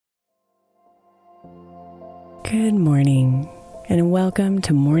Good morning, and welcome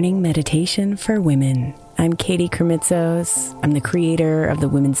to Morning Meditation for Women. I'm Katie Kremitzos. I'm the creator of the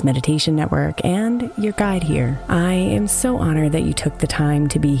Women's Meditation Network and your guide here. I am so honored that you took the time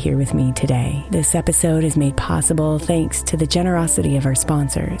to be here with me today. This episode is made possible thanks to the generosity of our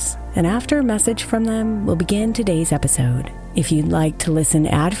sponsors. And after a message from them, we'll begin today's episode. If you'd like to listen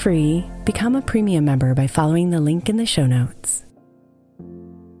ad-free, become a premium member by following the link in the show notes.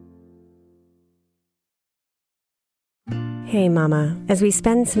 Hey Mama, as we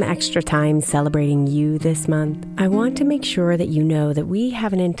spend some extra time celebrating you this month, I want to make sure that you know that we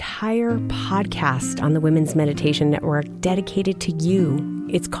have an entire podcast on the Women's Meditation Network dedicated to you.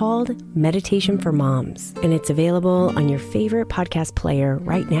 It's called Meditation for Moms, and it's available on your favorite podcast player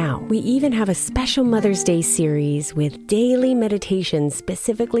right now. We even have a special Mother's Day series with daily meditations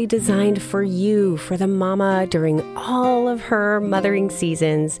specifically designed for you, for the mama, during all of her mothering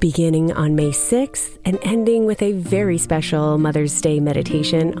seasons, beginning on May 6th and ending with a very special Mother's Day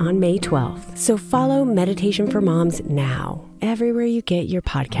meditation on May 12th. So follow Meditation for Moms now, everywhere you get your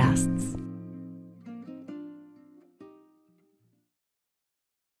podcasts.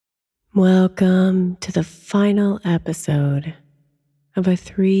 Welcome to the final episode of a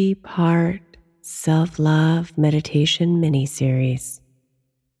 3-part self-love meditation mini-series.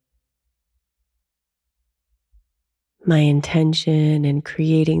 My intention in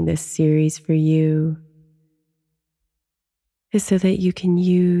creating this series for you is so that you can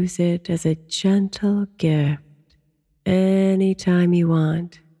use it as a gentle gift anytime you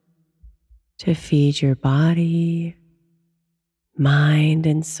want to feed your body, mind,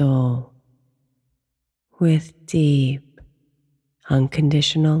 and soul with deep,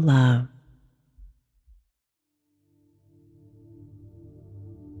 unconditional love.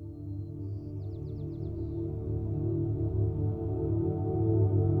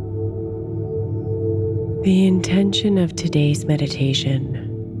 The intention of today's meditation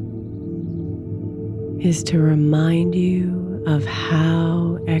is to remind you of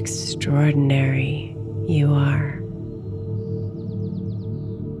how extraordinary you are.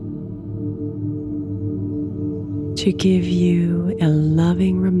 To give you a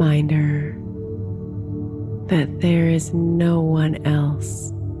loving reminder that there is no one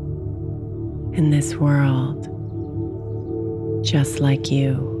else in this world just like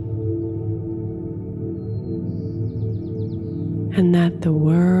you, and that the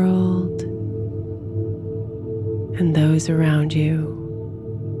world and those around you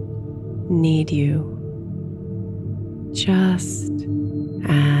need you just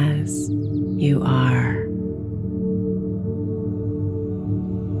as you are.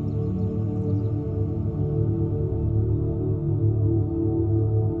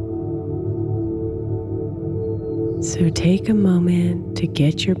 So take a moment to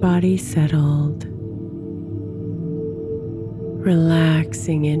get your body settled,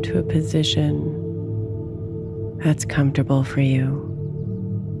 relaxing into a position that's comfortable for you.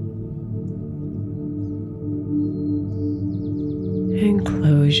 And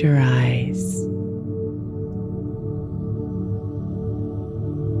close your eyes.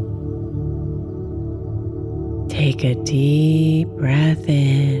 Take a deep breath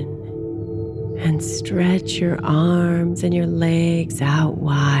in and stretch your arms and your legs out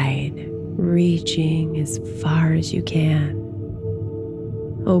wide, reaching as far as you can.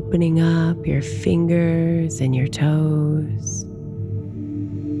 Opening up your fingers and your toes.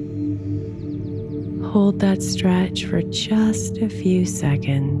 Hold that stretch for just a few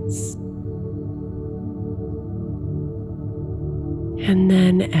seconds. And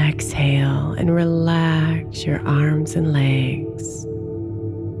then exhale and relax your arms and legs,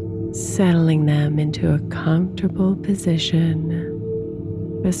 settling them into a comfortable position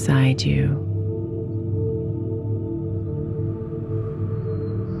beside you.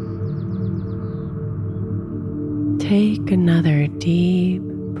 Take another deep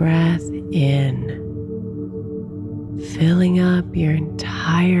breath in, filling up your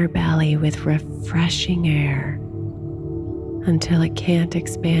entire belly with refreshing air until it can't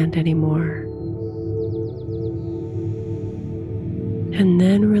expand anymore. And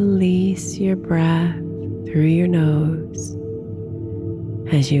then release your breath through your nose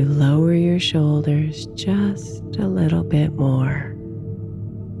as you lower your shoulders just a little bit more.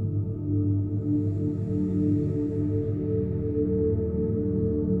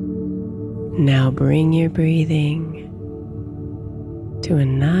 Now bring your breathing to a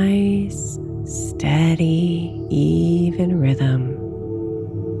nice, steady, even rhythm.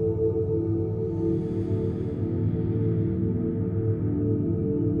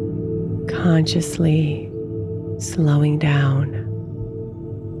 Consciously slowing down.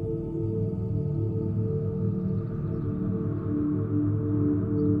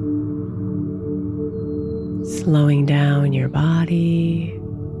 Slowing down your body,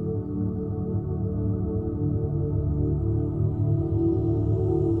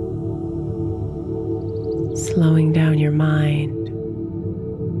 slowing down your mind,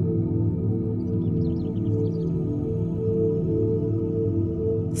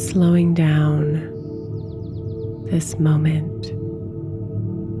 slowing down this moment.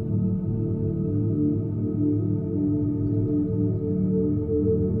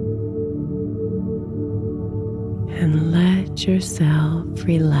 And let yourself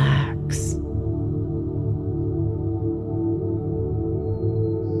relax.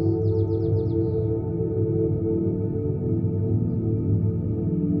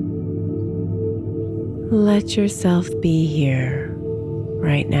 Let yourself be here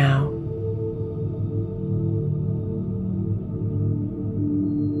right now.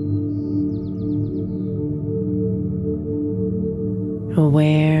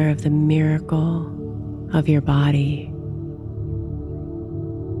 Aware of the miracle of your body.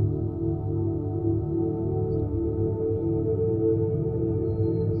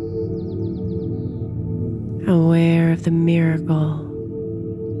 Aware of the miracle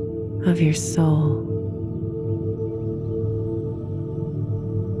of your soul.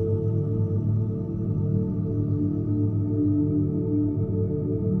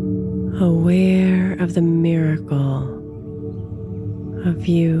 Aware of the miracle of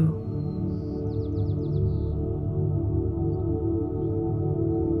you.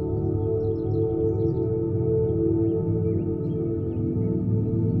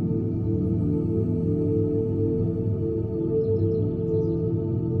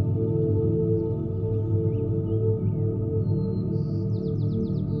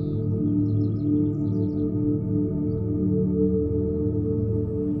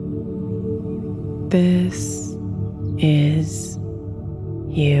 This is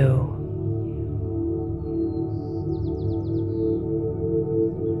you.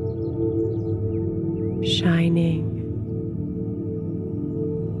 Shining,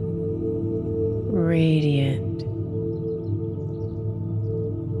 radiant,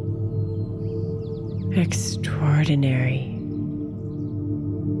 extraordinary.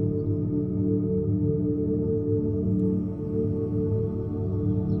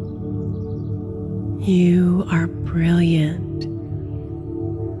 You are brilliant.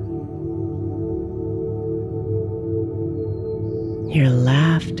 Your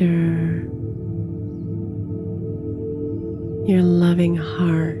laughter, your loving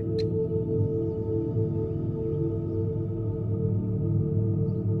heart,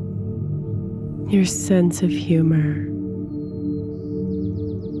 your sense of humor,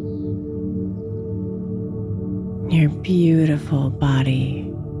 your beautiful body.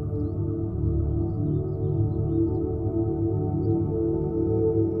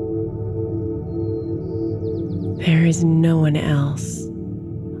 There is no one else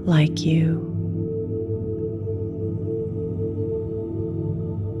like you.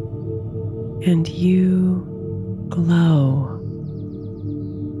 And you glow.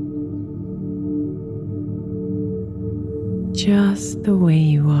 Just the way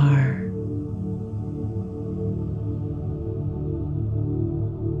you are.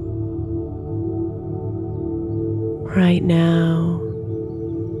 Right now,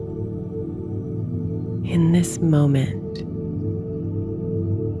 in this moment,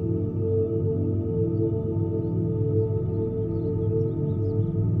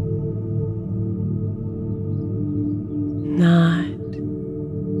 not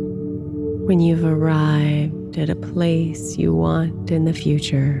when you've arrived at a place you want in the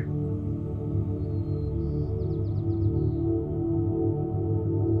future.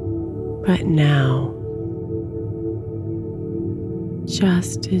 But now,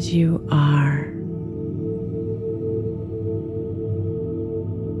 just as you are.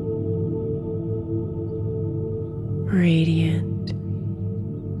 Radiant,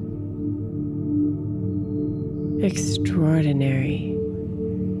 extraordinary,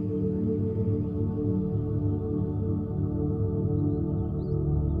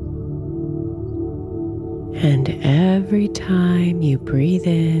 and every time you breathe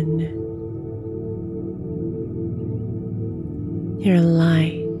in, your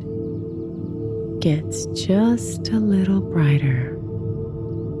light gets just a little brighter.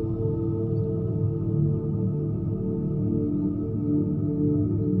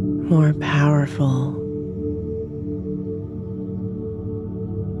 More powerful,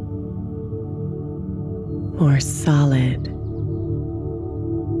 more solid,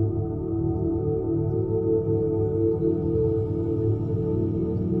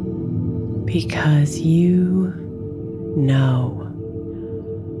 because you know.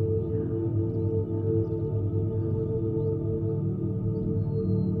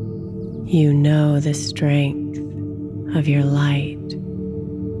 You know the strength of your light.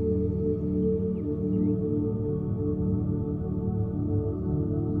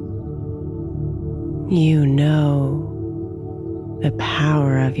 You know the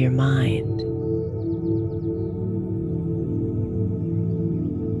power of your mind.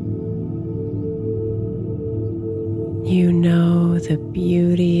 You know the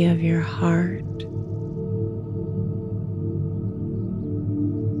beauty of your heart.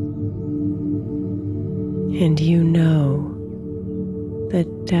 And you know the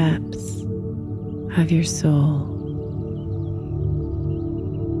depths of your soul.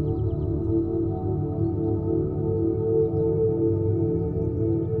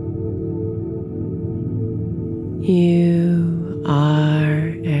 You are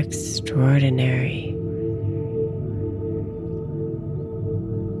extraordinary.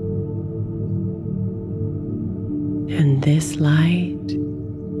 And this light,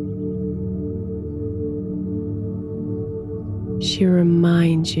 she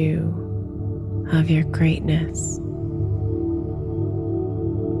reminds you of your greatness.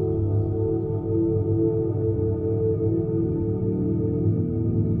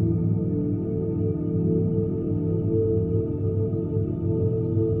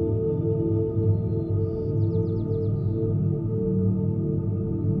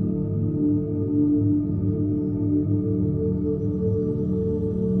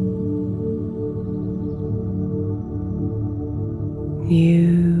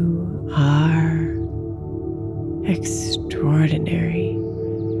 You are extraordinary.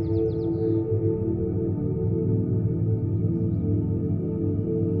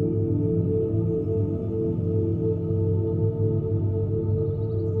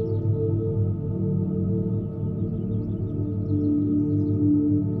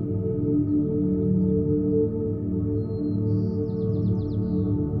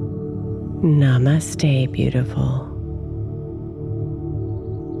 Namaste, beautiful.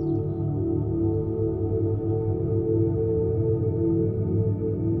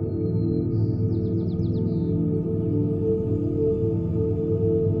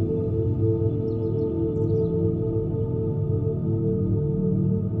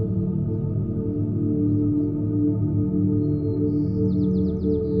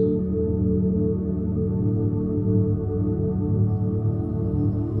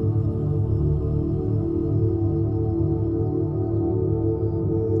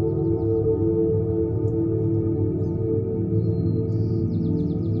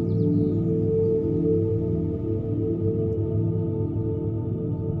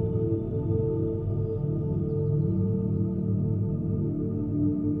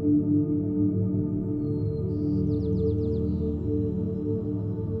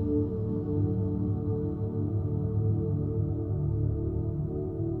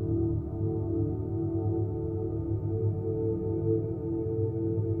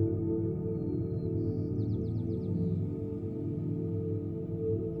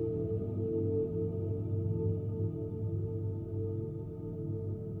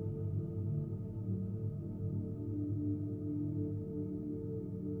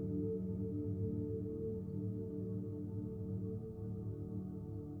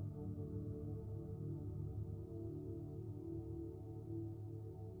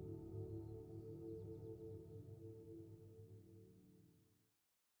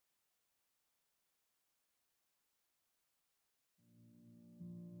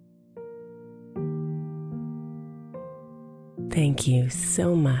 Thank you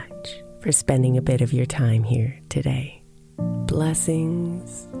so much for spending a bit of your time here today.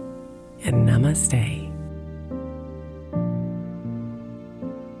 Blessings and namaste.